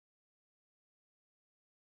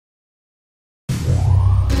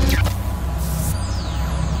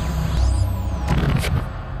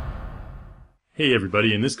Hey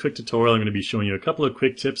everybody, in this quick tutorial I'm going to be showing you a couple of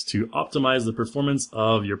quick tips to optimize the performance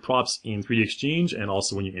of your props in 3DXchange and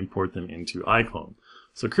also when you import them into iClone.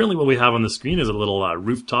 So currently what we have on the screen is a little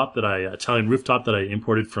Italian rooftop that I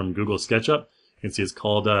imported from Google Sketchup. You can see it's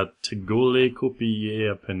called Tegole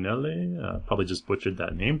Copie Pennelle. Probably just butchered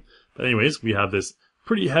that name. But anyways, we have this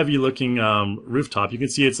pretty heavy looking rooftop. You can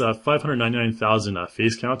see it's a 599,000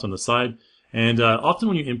 face count on the side. And often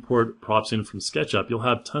when you import props in from SketchUp, you'll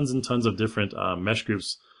have tons and tons of different mesh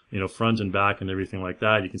groups, front and back and everything like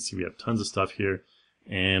that. You can see we have tons of stuff here.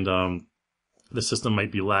 And the system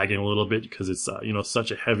might be lagging a little bit because it's,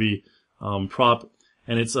 such a heavy prop.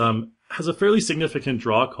 And it's has a fairly significant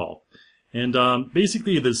draw call. And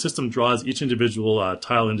basically the system draws each individual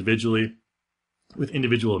tile individually with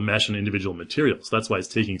individual mesh and individual materials. That's why it's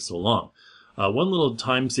taking so long. One little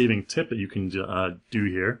time-saving tip that you can do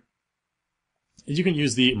here is you can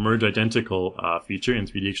use the Merge Identical feature in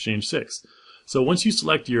 3DXchange 6. So once you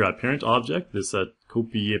select your parent object, this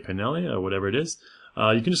Copie Pennelle or whatever it is,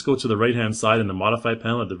 you can just go to the right-hand side in the Modify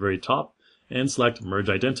panel at the very top and select Merge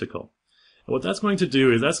Identical. And what that's going to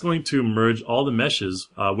do is that's going to merge all the meshes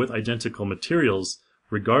with identical materials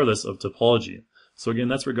regardless of topology. So again,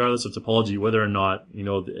 that's regardless of topology, whether or not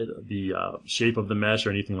the shape of the mesh or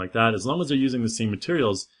anything like that. As long as they're using the same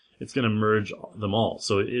materials, it's going to merge them all.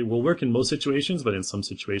 So it will work in most situations, but in some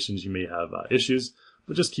situations you may have issues.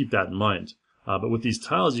 But just keep that in mind. But with these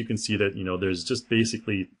tiles, you can see that there's just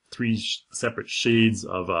basically three separate shades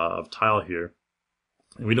of tile here,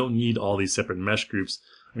 and we don't need all these separate mesh groups.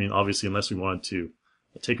 I mean, obviously, unless we wanted to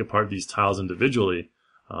take apart these tiles individually.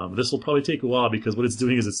 This will probably take a while because what it's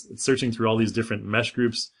doing is it's searching through all these different mesh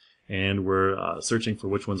groups, and we're searching for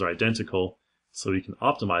which ones are identical so we can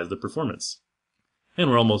optimize the performance. And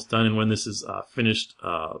we're almost done, and when this is finished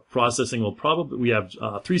processing, we have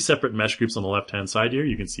three separate mesh groups on the left-hand side here.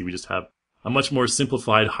 You can see we just have a much more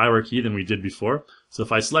simplified hierarchy than we did before. So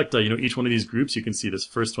if I select each one of these groups, you can see this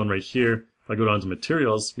first one right here. If I go down to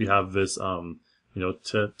materials, we have this Teglaga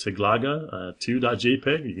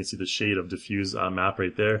 2.jpg. You can see the shade of diffuse map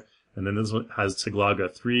right there. And then this one has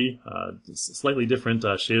Teglaga 3, slightly different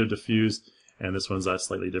shade of diffuse, and this one's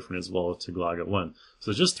slightly different as well, Teglaga 1.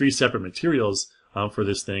 So just three separate materials for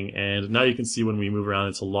this thing, and now you can see when we move around,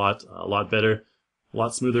 it's a lot better, a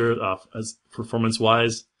lot smoother as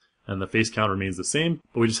performance-wise, and the face count remains the same,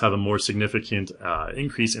 but we just have a more significant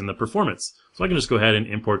increase in the performance. So I can just go ahead and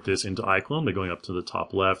import this into iClone by going up to the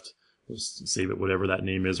top left. We'll just save it whatever that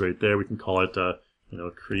name is right there. We can call it,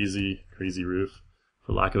 Crazy Roof,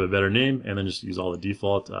 for lack of a better name, and then just use all the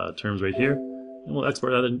default terms right here, and we'll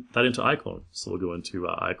export that into iClone. So we'll go into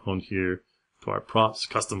iClone here to our props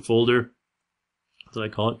custom folder. What did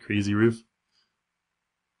I call it? Crazy Roof.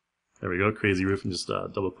 There we go, Crazy Roof, and just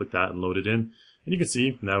double click that and load it in. And you can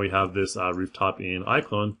see now we have this rooftop in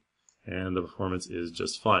iClone, and the performance is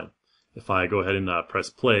just fine. If I go ahead and press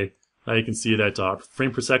play, now you can see that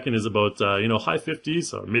frame per second is about high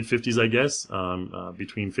 50s or mid 50s, I guess,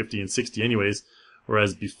 between 50 and 60 anyways.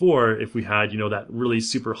 Whereas before, if we had that really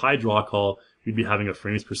super high draw call, we'd be having a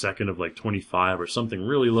frames per second of like 25 or something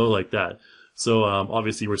really low like that. So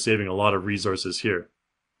obviously we're saving a lot of resources here.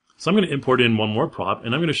 So I'm going to import in one more prop,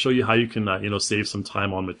 and I'm going to show you how you can save some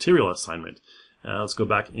time on material assignment. Let's go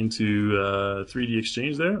back into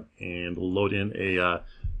 3DXchange there and load in a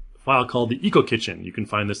file called the Eco Kitchen. You can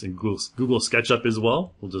find this in Google SketchUp as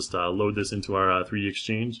well. We'll just load this into our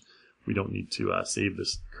 3DXchange. We don't need to save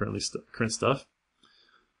this current stuff.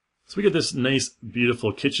 So we get this nice,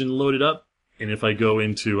 beautiful kitchen loaded up, and if I go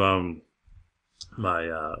into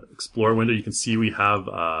my Explorer window, you can see we have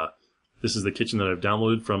this is the kitchen that I've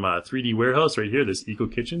downloaded from 3D Warehouse right here, this Eco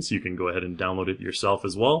Kitchen, so you can go ahead and download it yourself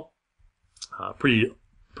as well. Pretty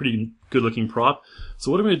good looking prop.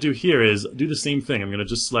 So what I'm going to do here is do the same thing. I'm going to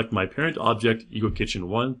just select my parent object, Eco Kitchen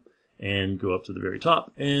 1, and go up to the very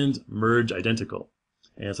top and merge identical.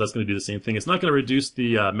 And so that's going to do the same thing. It's not going to reduce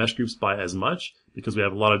the mesh groups by as much because we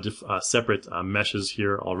have a lot of separate meshes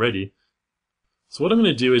here already. So what I'm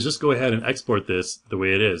going to do is just go ahead and export this the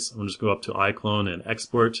way it is. I'm going to just go up to iClone and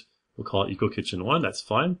export. We'll call it Eco Kitchen 1. That's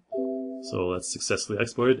fine. So that's successfully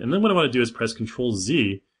exported. And then what I want to do is press Control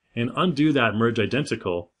Z and undo that merge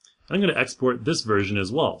identical. I'm going to export this version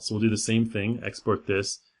as well. So we'll do the same thing, export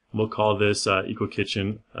this, and we'll call this Eco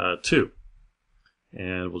Kitchen 2.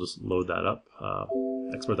 And we'll just load that up,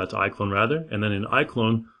 export that to iClone rather. And then in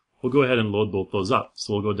iClone, we'll go ahead and load both those up.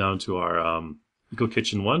 So we'll go down to our Eco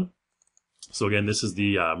Kitchen 1. So again, this is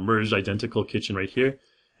the merged identical kitchen right here.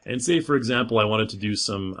 And say, for example, I wanted to do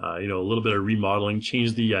some, a little bit of remodeling,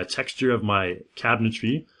 change the texture of my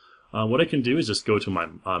cabinetry. What I can do is just go to my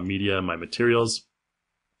media, my materials,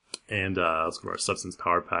 And let's go to our substance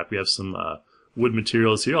power pack. We have some wood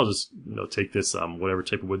materials here. I'll just take this whatever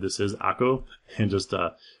type of wood this is, Acco, and just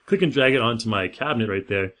click and drag it onto my cabinet right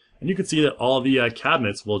there. And you can see that all the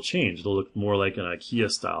cabinets will change. It'll look more like an IKEA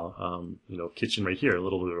style, kitchen right here, a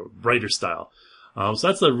little bit brighter style. So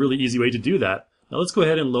that's a really easy way to do that. Now let's go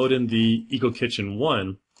ahead and load in the EcoKitchen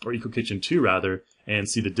 1, or EcoKitchen 2 rather, and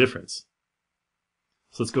see the difference.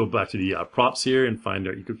 So let's go back to the props here and find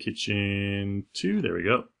our EcoKitchen 2. There we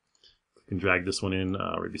go. I can drag this one in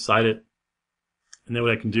right beside it. And then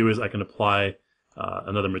what I can do is I can apply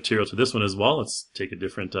another material to this one as well. Let's take a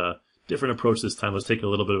different approach this time. Let's take a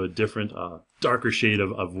little bit of a different, darker shade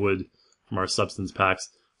of wood from our substance packs.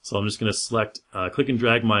 So I'm just going to select, click and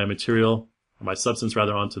drag my material, or my substance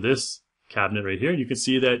rather, onto this cabinet right here. And you can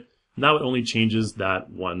see that now it only changes that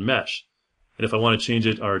one mesh. And if I want to change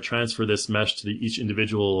it or transfer this mesh to each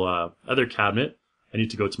individual other cabinet, I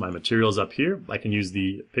need to go to my materials up here. I can use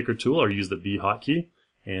the picker tool or use the B hotkey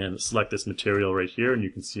and select this material right here, and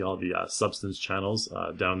you can see all the substance channels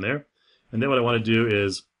down there. And then what I want to do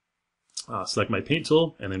is select my paint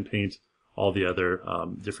tool and then paint all the other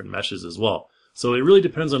different meshes as well. So it really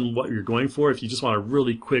depends on what you're going for. If you just want a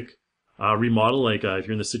really quick remodel, like if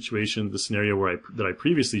you're in the scenario where that I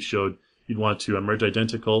previously showed, you'd want to merge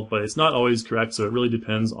identical, but it's not always correct. So it really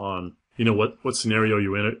depends on what scenario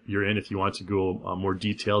you're in. If you want to go more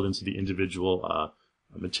detailed into the individual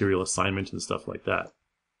material assignment and stuff like that.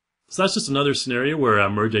 So that's just another scenario where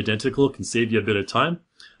merge identical can save you a bit of time.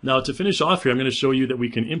 Now to finish off here, I'm going to show you that we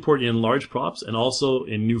can import in large props and also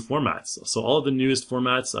in new formats. So all of the newest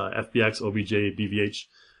formats, FBX, OBJ, BVH,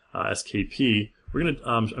 SKP.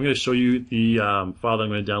 I'm going to show you the file that I'm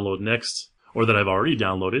going to download next, or that I've already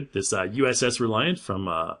downloaded. This USS Reliant from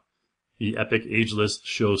the epic ageless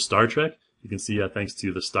show Star Trek. You can see thanks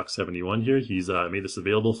to the Stuck71 here, he's made this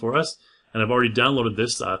available for us. And I've already downloaded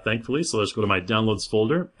this, thankfully, so let's go to my downloads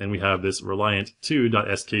folder, and we have this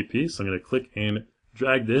Reliant2.skp, so I'm going to click and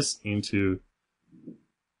drag this into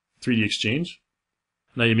 3DXchange.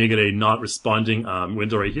 Now you may get a not responding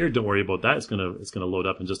window right here. Don't worry about that. It's gonna load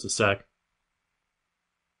up in just a sec.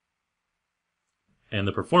 And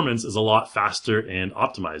the performance is a lot faster and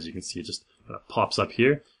optimized. You can see it just pops up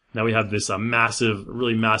here. Now we have this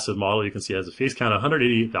really massive model. You can see it has a face count of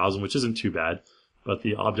 188,000, which isn't too bad. But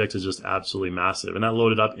the object is just absolutely massive. And that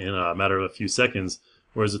loaded up in a matter of a few seconds,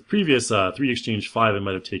 whereas the previous 3DXchange 5, it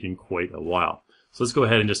might have taken quite a while. So let's go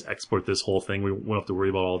ahead and just export this whole thing. We won't have to worry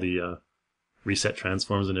about all the reset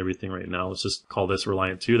transforms and everything right now. Let's just call this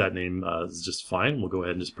Reliant 2. That name is just fine. We'll go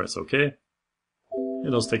ahead and just press OK. And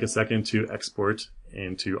it'll take a second to export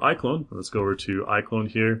into iClone. Let's go over to iClone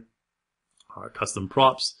here, our custom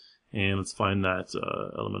props, and let's find that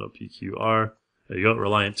Elemental PQR. There you go,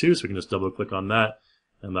 Reliant 2, so we can just double click on that,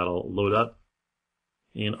 and that'll load up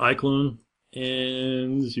in iClone.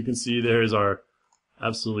 And as you can see, there's our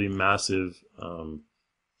absolutely massive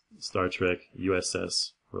Star Trek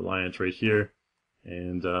USS Reliant right here.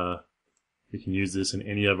 And we can use this in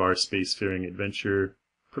any of our spacefaring adventure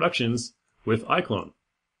productions with iClone.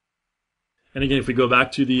 And again, if we go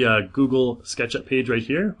back to the Google SketchUp page right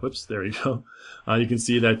here, whoops, there you go. You can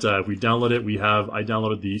see that if we download it, I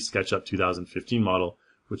downloaded the SketchUp 2015 model,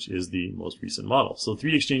 which is the most recent model. So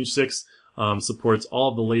 3DXchange 6 supports all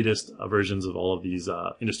of the latest versions of all of these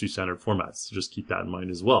industry standard formats. So just keep that in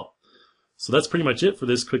mind as well. So that's pretty much it for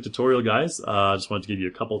this quick tutorial, guys. I just wanted to give you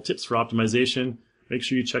a couple tips for optimization. Make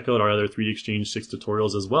sure you check out our other 3DXchange 6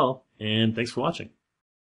 tutorials as well. And thanks for watching.